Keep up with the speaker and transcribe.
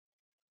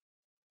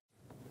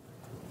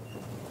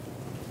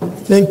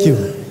Thank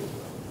you.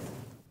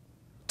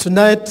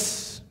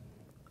 Tonight,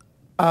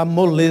 I'm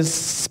more or less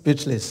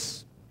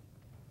speechless.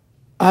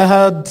 I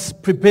had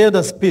prepared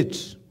a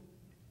speech,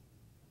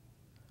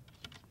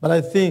 but I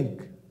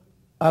think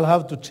I'll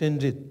have to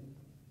change it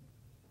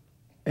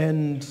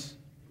and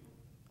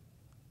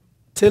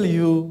tell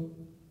you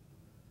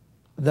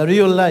the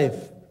real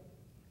life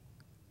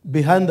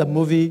behind the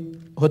movie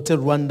Hotel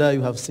Rwanda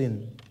you have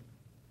seen.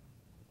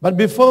 But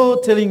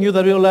before telling you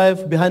the real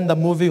life behind the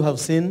movie you have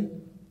seen,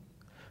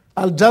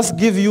 I'll just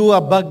give you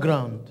a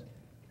background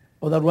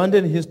of the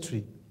Rwandan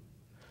history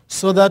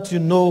so that you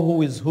know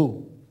who is a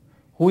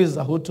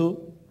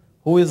Hutu,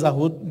 who is a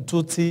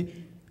Tutsi,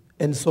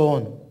 and so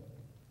on.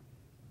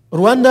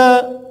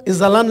 Rwanda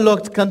is a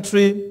landlocked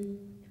country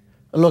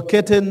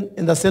located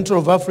in the center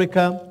of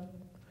Africa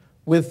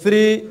with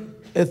three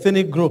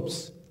ethnic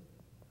groups.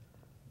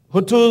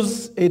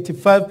 Hutus,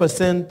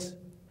 85%,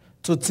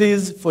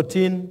 Tutsis,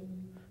 14%,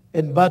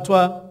 and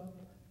Batwa,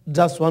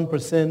 just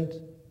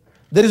 1%.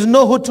 There is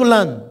no Hutu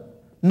land,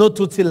 no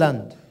Tutsi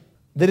land.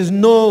 There is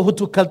no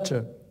Hutu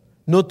culture,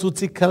 no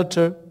Tutsi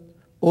culture.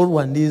 All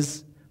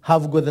Rwandese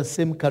have got the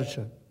same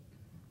culture.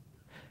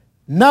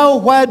 Now,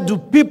 why do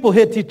people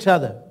hate each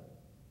other?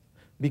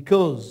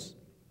 Because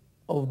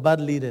of bad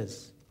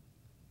leaders.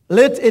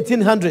 Late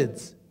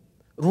 1800s,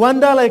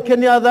 Rwanda, like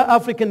any other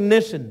African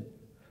nation,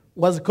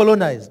 was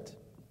colonized.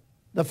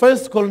 The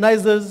first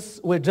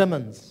colonizers were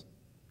Germans.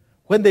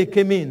 When they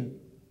came in,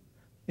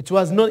 it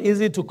was not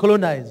easy to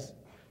colonize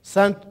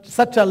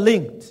such a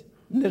linked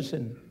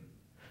nation.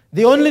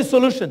 The only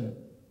solution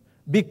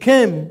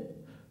became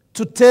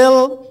to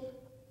tell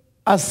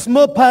a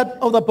small part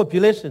of the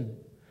population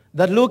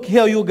that, look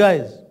here, you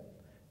guys,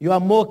 you are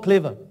more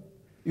clever,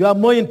 you are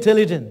more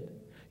intelligent,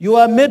 you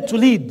are made to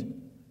lead,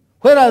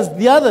 whereas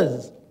the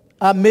others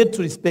are made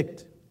to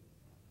respect.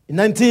 In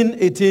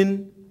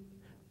 1918,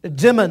 the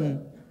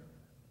Germans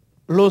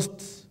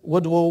lost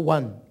World War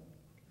I.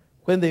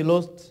 When they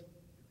lost,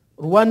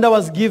 Rwanda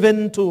was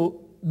given to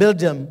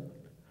Belgium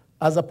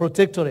as a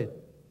protectorate.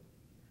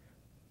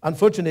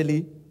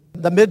 Unfortunately,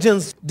 the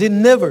Belgians did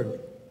never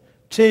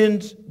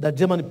change the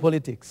German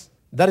politics.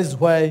 That is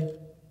why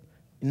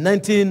in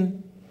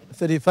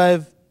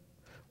 1935,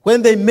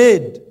 when they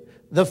made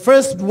the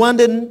first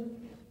Rwandan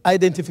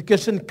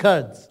identification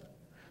cards,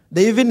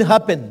 they even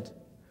happened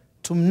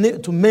to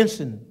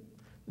mention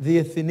the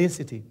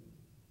ethnicity.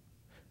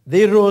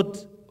 They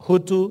wrote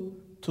Hutu,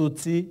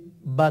 Tutsi,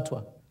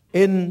 Batwa.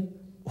 And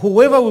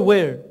whoever we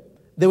were,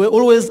 they were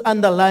always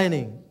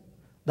underlining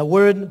the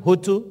word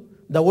Hutu,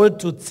 the word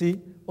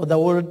Tutsi, or the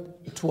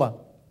word Twa,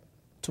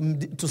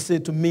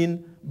 to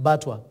mean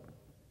Batwa.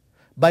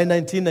 By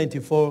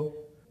 1994,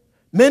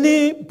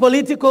 many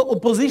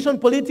opposition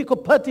political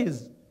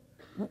parties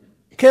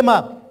came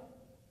up,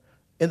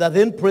 and the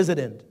then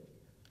president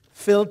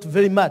felt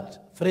very much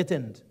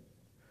threatened.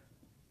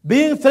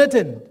 Being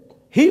threatened,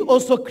 he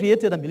also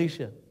created a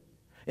militia,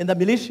 and the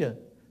militia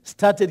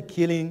started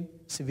killing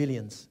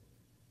civilians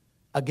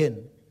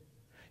again.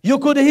 You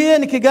could hear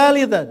in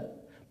Kigali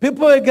that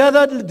people were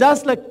gathered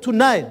just like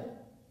tonight,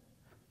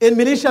 and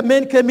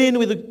militiamen came in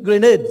with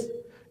grenades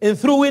and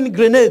threw in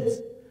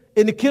grenades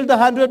and killed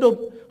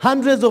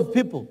hundreds of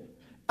people,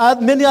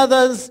 many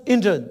others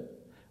injured.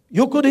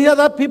 You could hear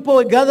that people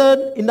were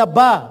gathered in a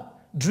bar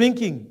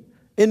drinking,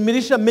 and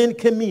militiamen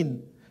came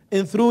in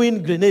and threw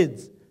in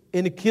grenades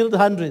and killed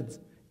hundreds,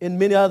 and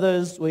many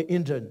others were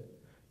injured.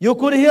 You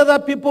could hear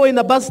that people in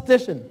a bus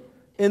station,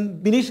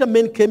 and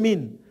militiamen came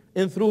in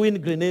and threw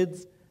in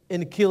grenades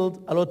and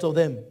killed a lot of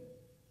them.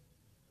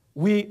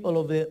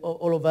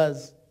 All of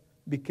us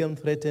became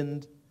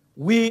threatened.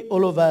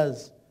 All of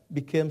us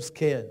became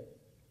scared.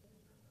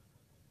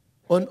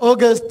 On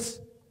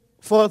August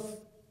 4th,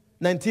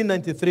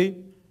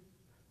 1993,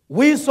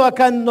 we saw a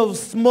kind of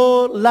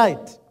small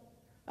light,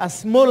 a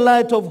small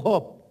light of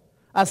hope,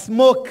 a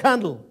small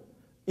candle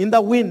in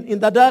the wind, in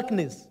the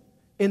darkness,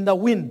 in the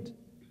wind.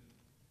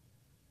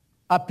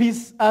 A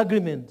peace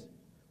agreement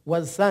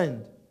was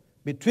signed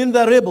between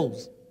the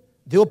rebels,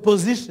 the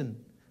opposition,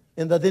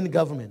 and the then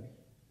government.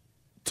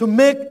 To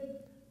make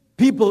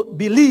people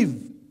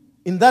believe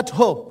in that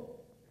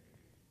hope,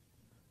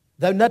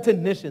 the United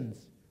Nations,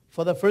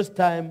 for the first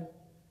time,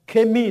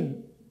 came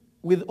in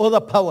with other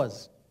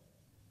powers.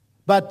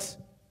 But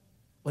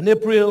on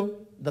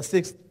April the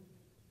 6th,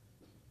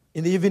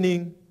 in the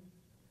evening,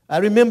 I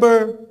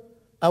remember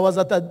I was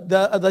at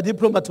the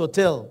Diplomat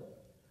Hotel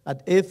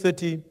at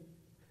 8:30.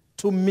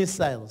 2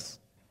 missiles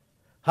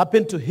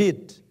happened to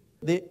hit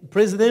the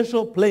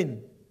presidential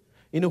plane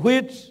in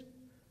which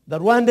the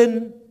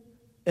Rwandan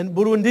and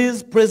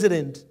Burundi's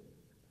president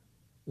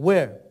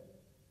were,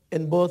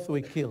 and both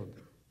were killed.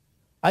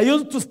 I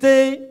used to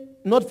stay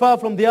not far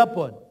from the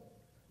airport.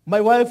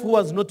 My wife, who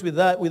was not with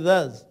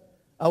us,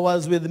 I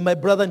was with my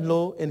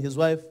brother-in-law and his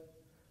wife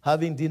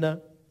having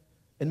dinner.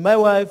 And my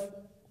wife,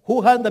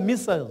 who had the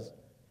missiles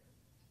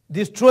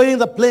destroying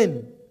the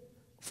plane,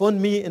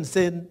 phoned me and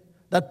said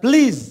that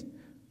please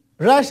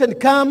rush and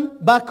come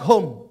back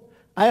home.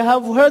 I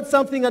have heard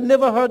something I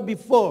never heard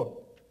before.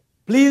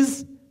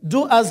 Please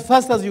do as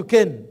fast as you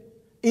can.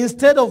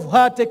 Instead of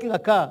her taking a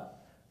car,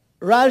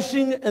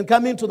 rushing and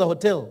coming to the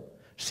hotel,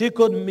 she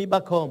called me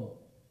back home.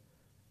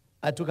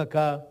 I took a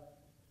car.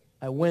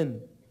 I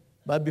went.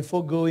 But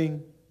before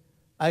going,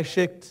 I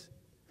shook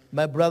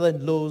my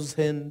brother-in-law's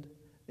hand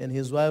and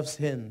his wife's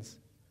hands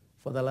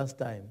for the last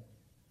time.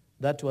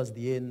 That was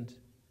the end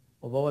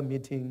of our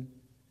meeting.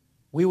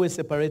 We were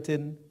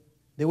separated.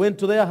 They went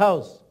to their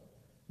house.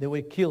 They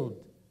were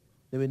killed.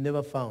 They were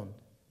never found.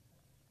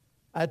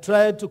 I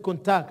tried to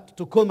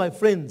call my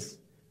friends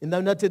in the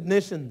United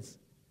Nations,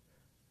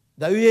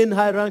 the UN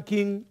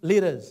high-ranking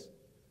leaders,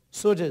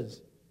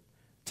 soldiers,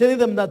 telling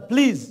them that,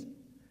 please,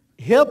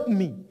 help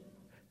me.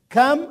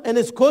 Come and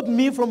escort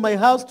me from my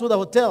house to the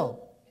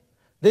hotel.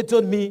 They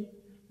told me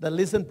that,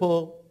 listen,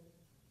 Paul,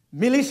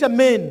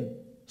 militiamen,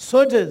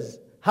 soldiers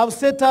have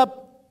set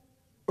up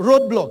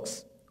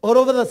roadblocks all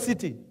over the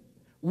city.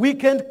 We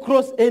can't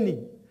cross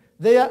any.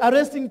 They are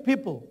arresting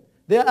people.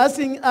 They are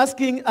asking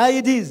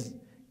IEDs,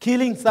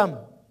 killing some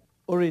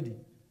already.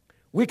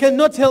 We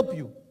cannot help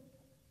you.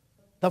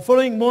 The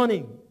following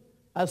morning,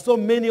 I saw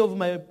many of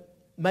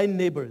my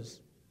neighbors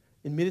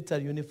in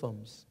military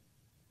uniforms.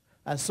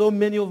 I saw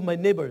many of my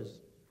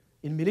neighbors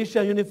in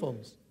militia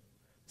uniforms,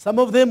 some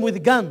of them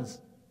with guns.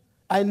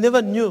 I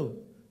never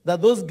knew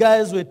that those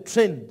guys were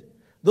trained.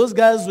 Those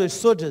guys were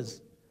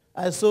soldiers.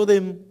 I saw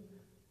them.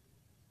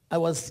 I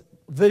was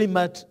very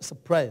much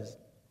surprised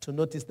to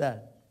notice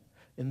that.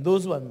 And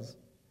those ones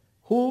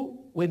who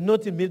were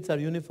not in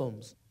military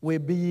uniforms were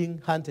being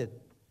hunted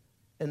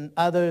and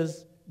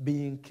others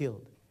being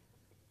killed.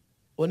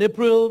 On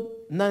April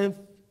 9th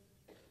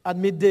at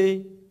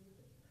midday,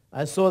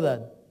 I saw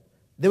that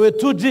there were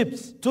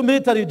two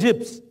military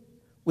jeeps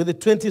with the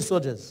 20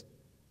 soldiers.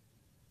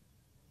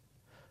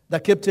 The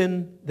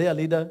captain, their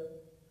leader,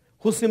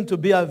 who seemed to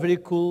be a very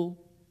cool,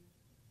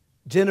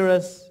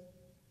 generous,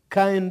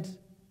 kind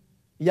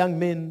young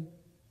man,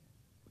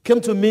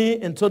 came to me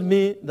and told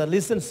me that,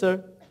 listen,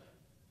 sir,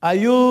 are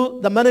you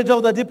the manager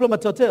of the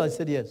Diplomat Hotel? I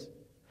said, yes.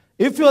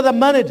 If you are the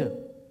manager,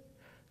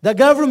 the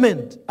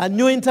government, a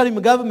new interim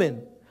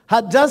government,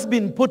 had just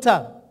been put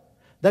up.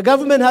 The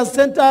government has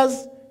sent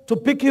us to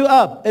pick you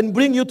up and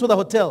bring you to the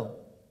hotel.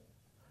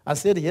 I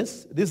said,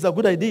 yes, this is a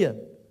good idea.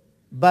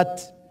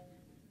 But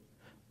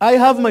I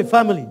have my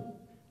family.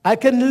 I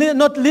can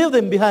not leave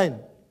them behind.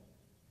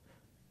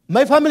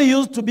 My family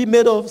used to be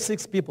made of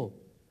 6 people.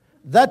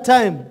 That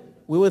time,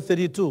 we were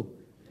 32.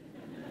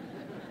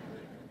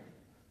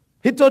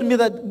 He told me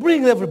that,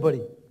 bring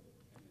everybody.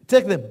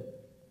 Take them.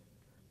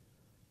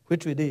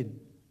 Which we did.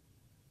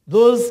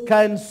 Those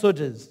kind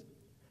soldiers,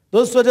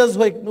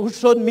 who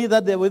showed me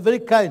that they were very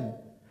kind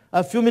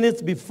a few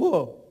minutes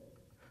before,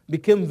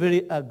 became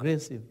very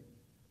aggressive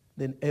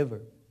than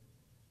ever.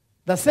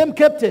 The same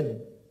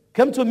captain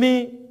came to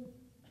me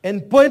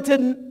and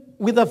pointed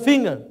with a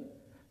finger.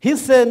 He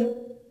said,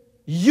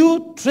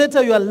 you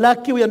traitor, you are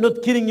lucky we are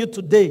not killing you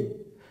today.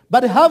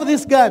 But have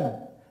this gun.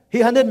 He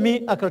handed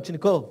me a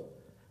Kalashnikov.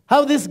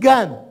 Have this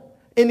gun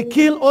and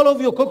kill all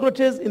of your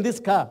cockroaches in this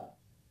car.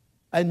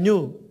 I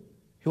knew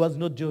he was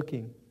not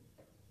joking.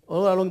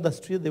 All along the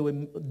street there were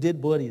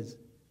dead bodies.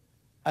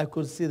 I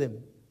could see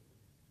them.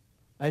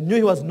 I knew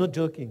he was not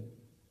joking.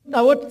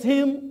 I watched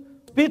him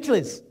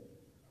speechless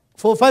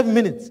for 5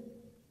 minutes.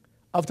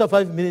 After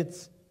 5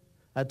 minutes,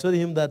 I told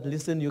him that,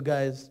 listen, you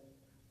guys,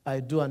 I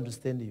do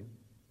understand you.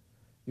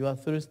 You are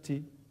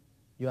thirsty,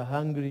 you are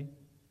hungry,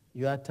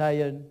 you are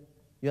tired,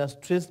 you are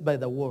stressed by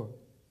the war.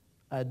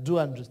 I do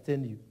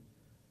understand you.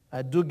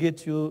 I do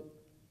get you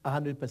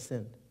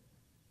 100%.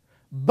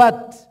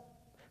 But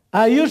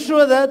are you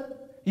sure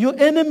that your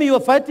enemy you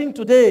are fighting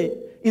today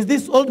is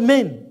this old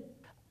man?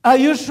 Are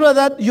you sure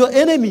that your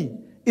enemy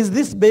is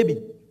this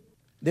baby?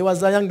 There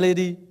was a young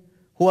lady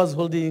who was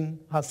holding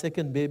her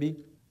second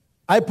baby.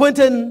 I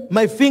pointed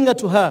my finger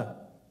to her,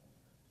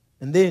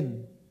 and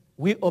then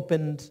we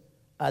opened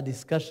a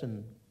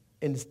discussion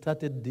and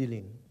started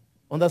dealing.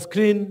 On the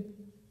screen,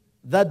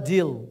 that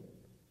deal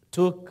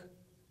took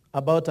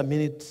about a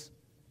minute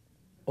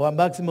or a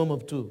maximum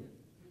of 2.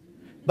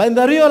 But in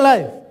the real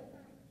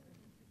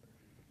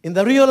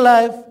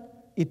life,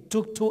 it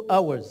took 2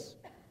 hours.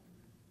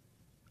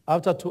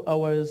 After 2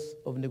 hours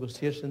of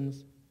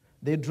negotiations,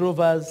 they drove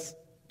us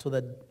to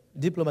the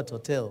Diplomat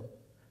Hotel,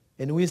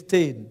 and we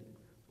stayed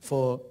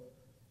for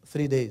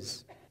 3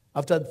 days.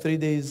 After 3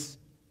 days,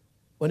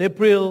 on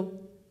April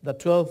the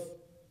 12th,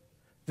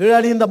 very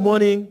early in the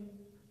morning,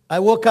 I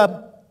woke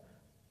up.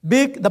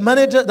 The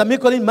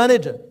Mikolin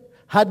manager,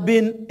 had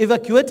been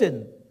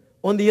evacuated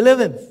on the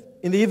 11th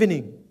in the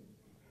evening.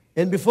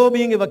 And before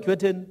being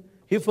evacuated,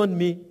 he phoned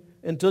me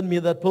and told me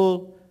that,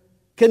 Paul,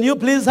 can you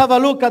please have a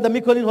look at the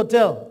Mikolin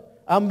Hotel?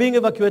 I'm being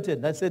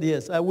evacuated. I said,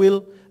 yes, I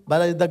will,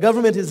 but the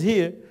government is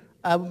here.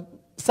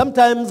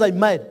 Sometimes I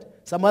might,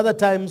 some other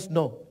times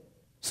no.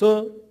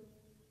 So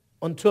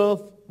on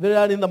 12th, very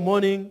early in the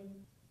morning,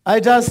 I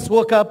just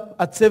woke up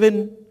at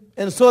 7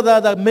 and saw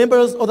that the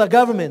members of the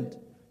government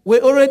were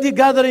already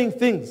gathering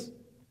things.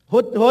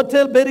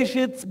 Hotel bed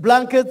sheets,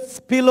 blankets,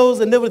 pillows,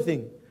 and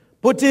everything,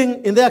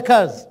 putting in their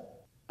cars.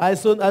 I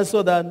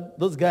saw that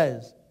those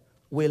guys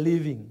were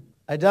leaving.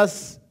 I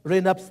just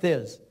ran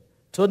upstairs,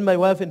 told my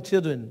wife and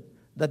children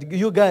that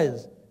you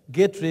guys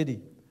get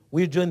ready.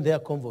 We joined their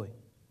convoy.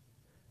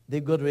 They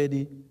got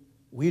ready.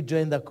 We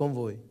joined the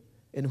convoy.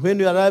 And when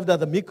we arrived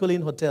at the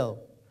Mikolin Hotel,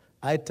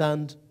 I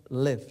turned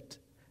left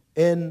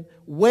and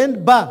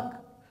went back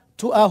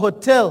to a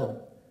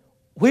hotel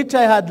which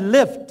I had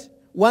left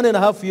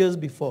 1.5 years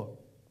before.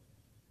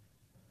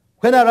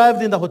 When I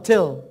arrived in the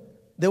hotel,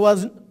 there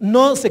was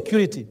no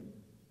security.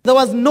 There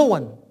was no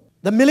one.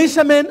 The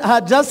militiamen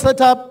had just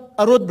set up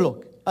a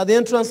roadblock at the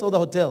entrance of the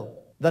hotel.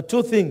 The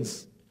two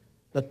things,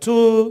 the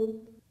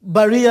two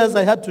barriers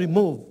I had to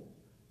remove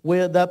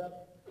were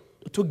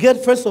to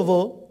get, first of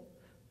all,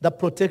 the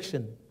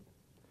protection.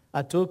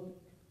 I took,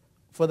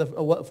 for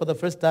the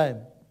first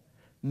time,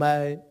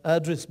 my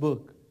address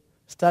book,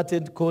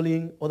 started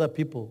calling other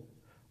people,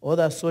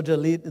 other soldier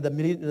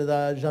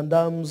the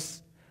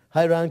gendarmes,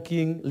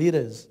 high-ranking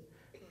leaders,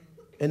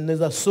 and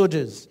the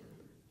soldiers.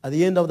 At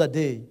the end of the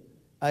day,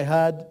 I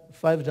had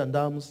 5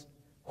 gendarmes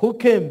who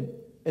came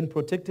and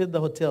protected the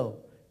hotel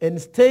and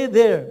stayed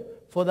there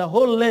for the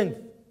whole length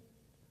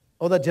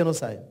of the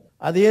genocide.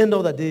 At the end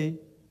of the day,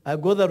 I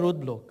got the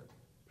roadblock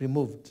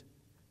removed.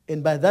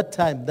 And by that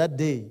time, that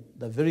day,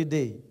 the very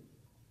day,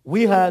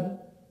 we had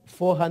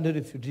 400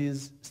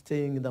 refugees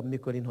staying in the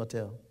Mikolin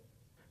Hotel.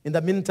 In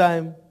the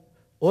meantime,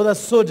 all the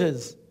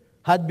soldiers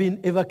had been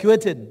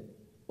evacuated,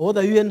 all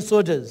the UN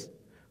soldiers,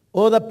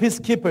 all the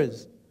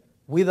peacekeepers,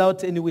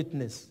 without any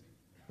witness.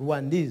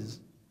 Rwandese,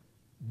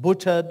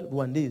 butchered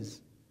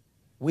Rwandese,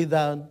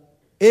 without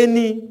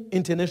any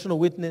international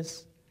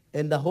witness,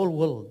 and the whole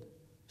world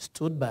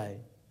stood by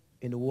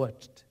and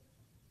watched.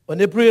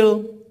 On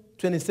April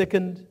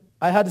 22nd,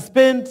 I had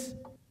spent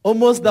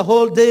almost the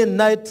whole day and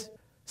night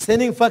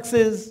sending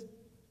faxes,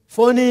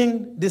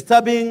 phoning,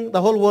 disturbing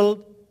the whole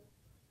world.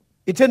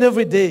 Each and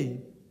every day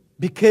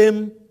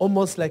became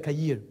almost like a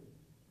year.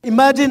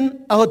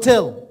 Imagine a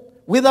hotel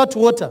without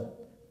water,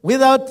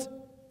 without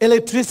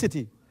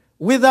electricity,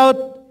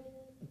 without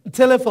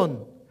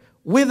telephone,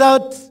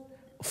 without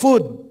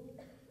food.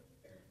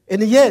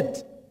 And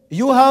yet,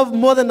 you have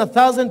more than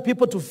 1,000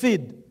 people to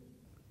feed.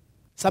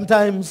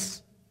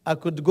 Sometimes I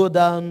could go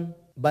down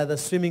by the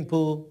swimming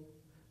pool,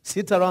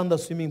 sit around the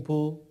swimming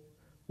pool,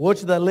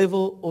 watch the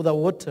level of the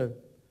water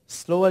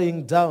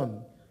slowing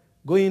down,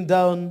 going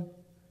down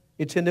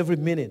each and every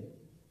minute.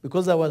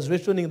 Because I was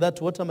rationing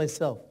that water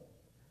myself,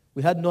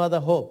 we had no other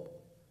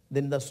hope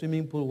than the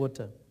swimming pool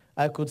water.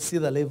 I could see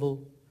the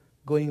level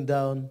going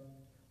down,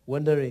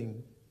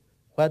 wondering,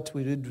 what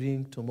will we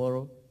drink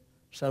tomorrow?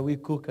 Shall we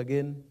cook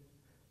again?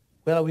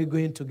 Where are we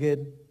going to get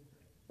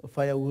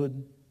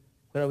firewood?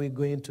 Where are we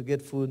going to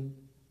get food?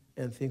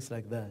 And things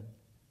like that.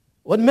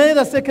 On May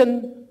the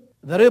 2nd,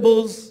 the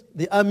rebels,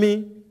 the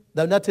army,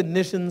 the United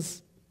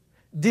Nations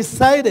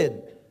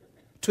decided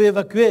to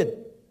evacuate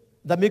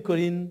the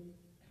Mikolin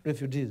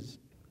refugees.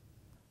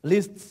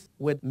 Lists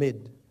were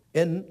made,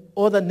 and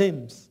all the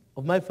names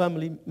of my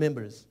family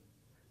members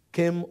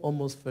came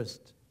almost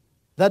first.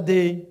 That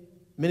day,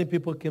 many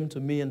people came to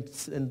me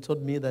and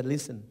told me that,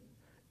 listen,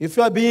 if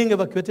you are being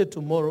evacuated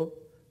tomorrow,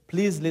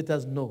 please let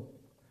us know.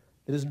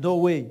 There is no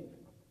way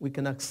we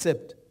can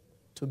accept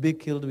to be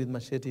killed with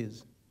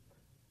machetes.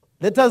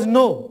 Let us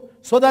know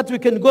so that we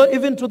can go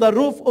even to the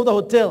roof of the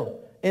hotel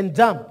and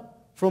jump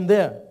from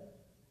there.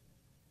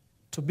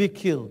 To be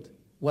killed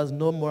was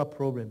no more a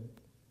problem.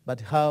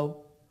 But how,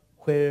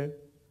 where,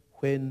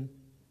 when,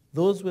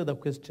 those were the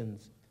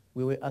questions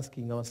we were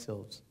asking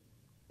ourselves.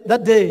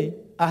 That day,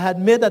 I had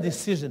made a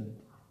decision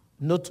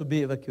not to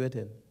be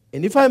evacuated.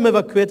 And if I'm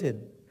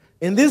evacuated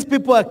and these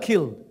people are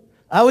killed,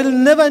 I will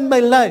never in my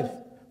life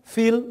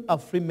feel a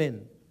free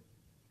man.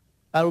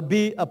 I will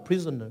be a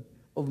prisoner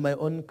of my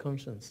own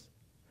conscience.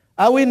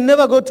 I will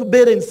never go to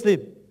bed and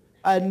sleep.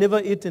 I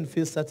never eat and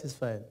feel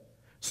satisfied.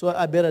 So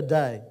I better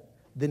die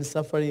than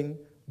suffering,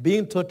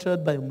 being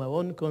tortured by my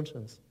own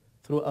conscience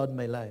throughout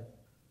my life.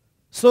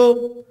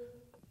 So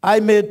I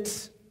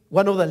met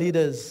one of the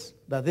leaders,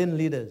 the then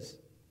leaders,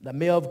 the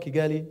mayor of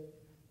Kigali,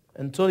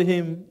 and told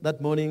him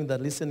that morning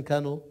that, listen,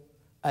 Colonel,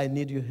 I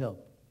need your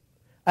help.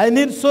 I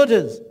need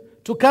soldiers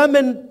to come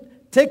and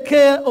take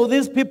care of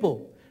these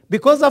people.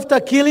 Because after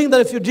killing the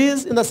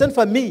refugees in the Saint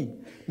Famille,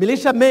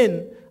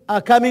 militiamen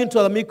are coming to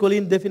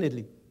Mikolin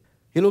definitely.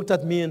 He looked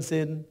at me and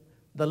said,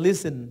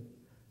 listen,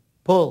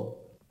 Paul,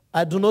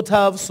 I do not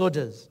have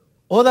soldiers.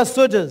 All the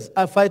soldiers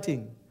are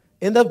fighting.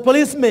 And the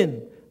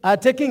policemen are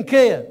taking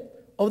care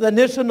of the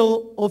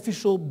national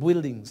official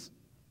buildings.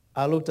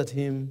 I looked at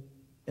him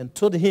and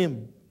told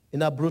him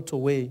in a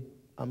brutal way,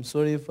 I'm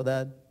sorry for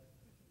that,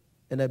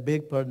 and I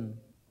beg pardon.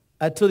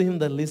 I told him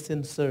that,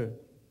 listen, sir,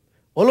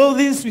 all of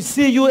this we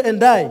see you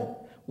and I,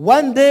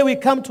 one day we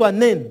come to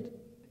an end.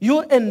 You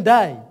and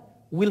I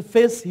will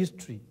face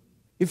history.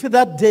 If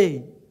that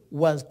day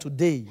was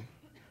today,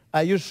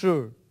 are you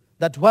sure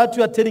that what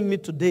you are telling me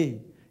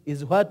today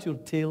is what you'll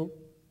tell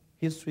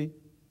history?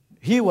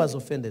 He was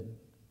offended,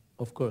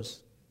 of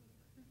course.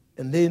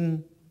 And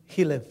then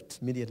he left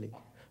immediately.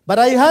 But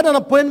I had an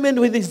appointment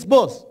with his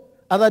boss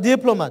as a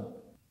diplomat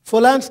for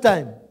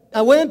lunchtime.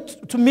 I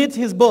went to meet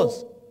his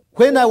boss.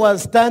 When I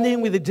was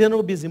standing with the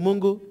General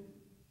Bizimungu,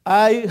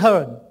 I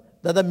heard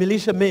that the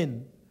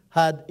militiamen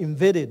had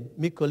invaded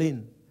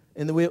Mikolin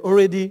and they were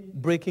already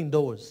breaking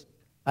doors.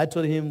 I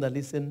told him that,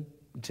 listen,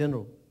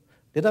 General,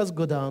 let us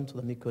go down to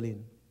the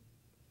Mikolin.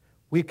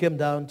 We came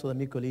down to the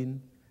Mikolin,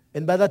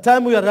 and by the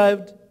time we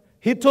arrived,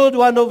 he told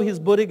one of his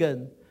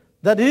bodyguards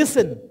that,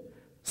 listen,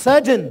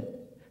 Sergeant,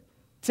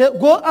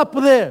 go up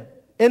there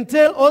and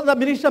tell all the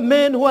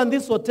militiamen who are in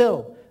this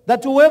hotel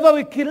that whoever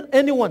will kill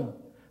anyone,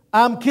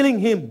 I'm killing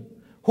him.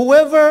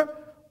 Whoever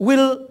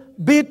will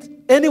beat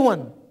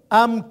anyone,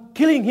 I'm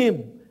killing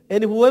him.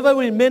 And whoever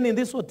will remain in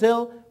this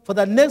hotel for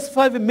the next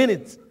 5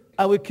 minutes,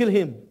 I will kill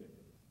him.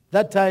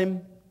 That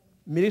time,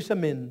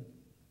 militiamen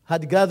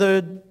had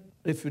gathered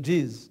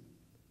refugees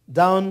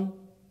down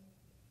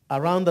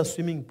around the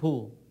swimming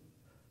pool.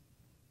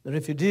 The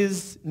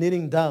refugees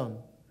kneeling down,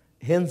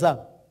 hands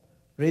up,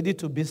 ready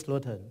to be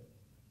slaughtered.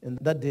 And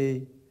that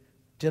day,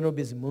 General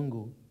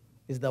Bizimungu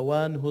is the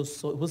one who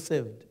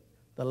saved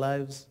the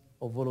lives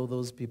of all of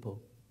those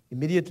people.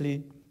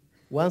 Immediately,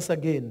 once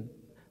again,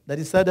 the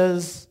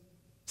deciders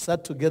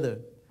sat together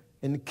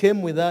and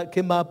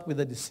came up with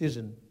a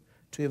decision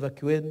to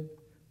evacuate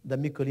the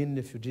Mikolin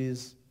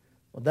refugees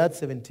on that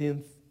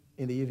 17th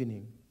in the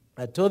evening.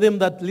 I told them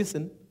that,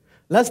 listen,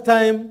 last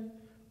time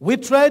we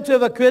tried to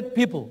evacuate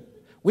people.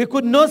 We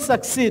could not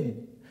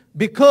succeed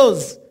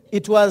because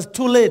it was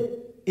too late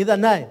in the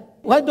night.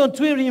 Why don't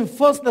we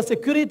reinforce the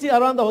security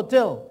around the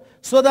hotel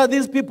so that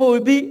these people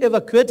will be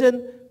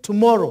evacuated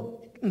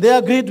tomorrow? They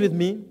agreed with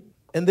me,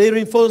 and they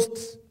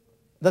reinforced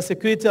the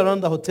security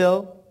around the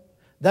hotel.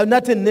 The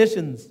United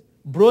Nations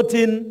brought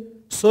in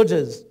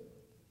soldiers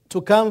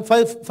to come,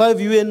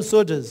 five UN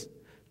soldiers,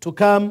 to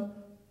come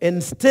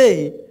and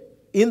stay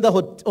in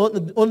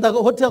on the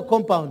hotel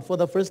compound for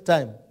the first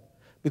time.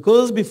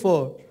 Because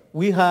before,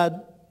 we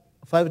had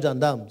 5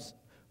 gendarmes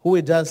who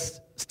were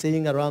just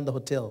staying around the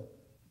hotel.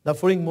 The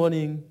following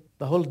morning,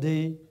 the whole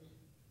day,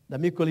 the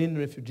Mikolin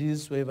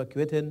refugees were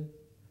evacuated,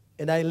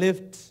 and I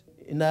left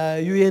in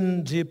a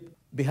UN jeep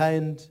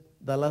behind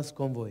the last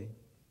convoy.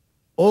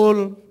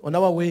 All on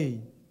our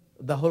way,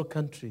 the whole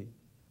country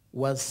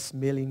was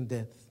smelling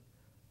death.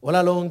 All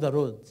along the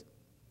roads,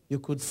 you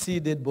could see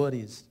dead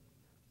bodies.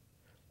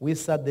 We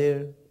sat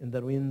there in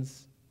the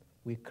ruins,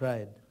 we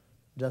cried,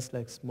 just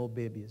like small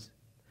babies.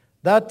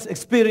 That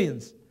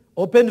experience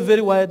opened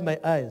very wide my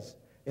eyes,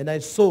 and I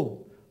saw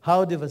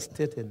how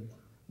devastating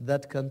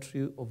that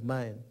country of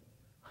mine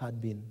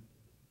had been.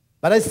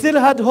 But I still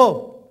had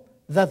hope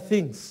that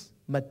things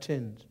might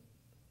change.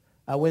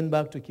 I went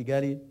back to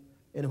Kigali,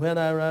 and when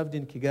I arrived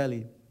in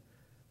Kigali,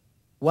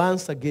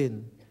 once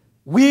again,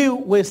 we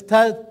were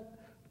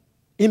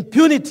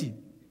impunity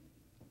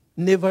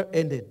never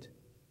ended.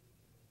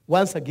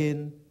 Once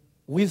again,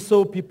 we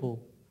saw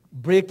people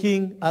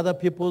breaking other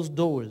people's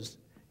doors,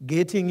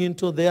 getting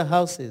into their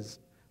houses,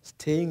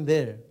 staying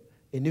there.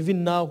 And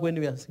even now when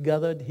we are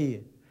gathered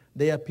here,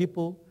 there are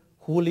people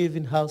who live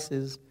in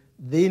houses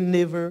they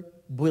never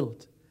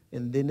built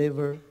and they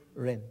never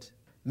rent.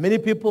 Many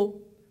people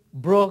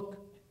broke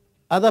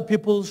other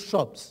people's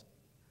shops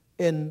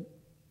and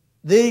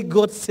they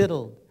got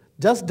settled,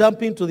 just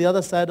dumping to the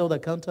other side of the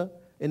counter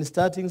and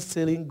starting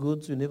selling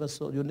goods you never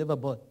sold, you never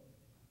bought.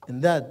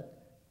 And that,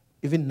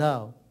 even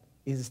now,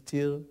 is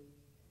still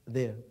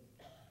there.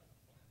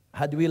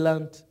 Had we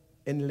learned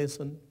any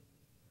lesson?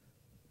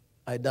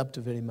 I doubt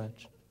very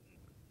much.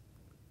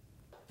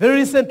 Very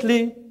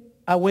recently,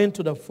 I went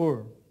to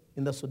Darfur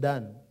in the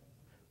Sudan.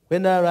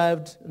 When I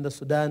arrived in the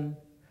Sudan,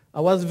 I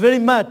was very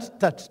much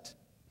touched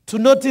to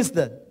notice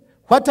that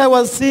what I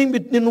was seeing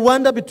in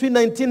Rwanda between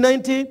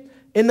 1990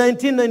 and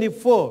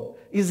 1994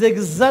 is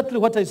exactly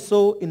what I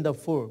saw in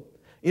Darfur.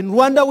 In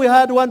Rwanda, we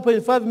had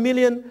 1.5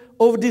 million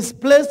of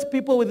displaced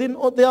people within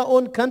their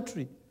own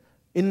country.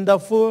 In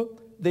Darfur,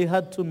 they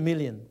had 2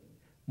 million.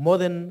 More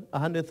than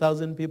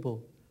 100,000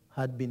 people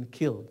had been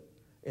killed,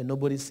 and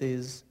nobody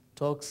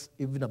talks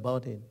even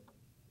about it.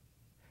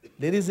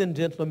 Ladies and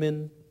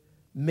gentlemen,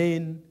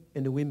 men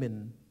and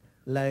women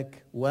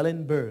like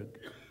Wallenberg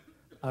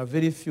are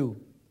very few,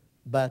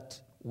 but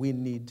we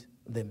need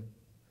them.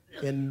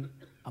 And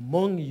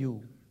among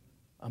you,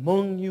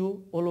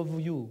 all of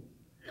you,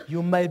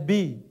 you might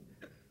be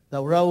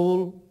the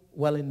Raoul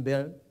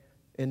Wallenberg,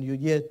 and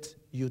yet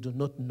you do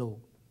not know.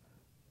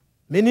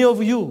 Many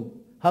of you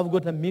have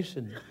got a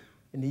mission,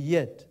 and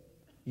yet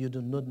you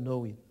do not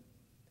know it.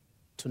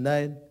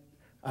 Tonight,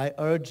 I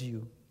urge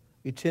you,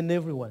 each and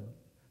everyone,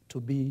 to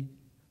be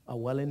a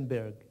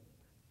Wallenberg,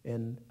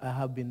 and I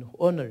have been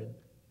honored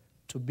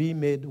to be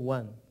made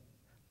one.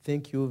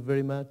 Thank you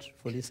very much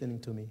for listening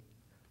to me.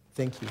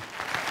 Thank you.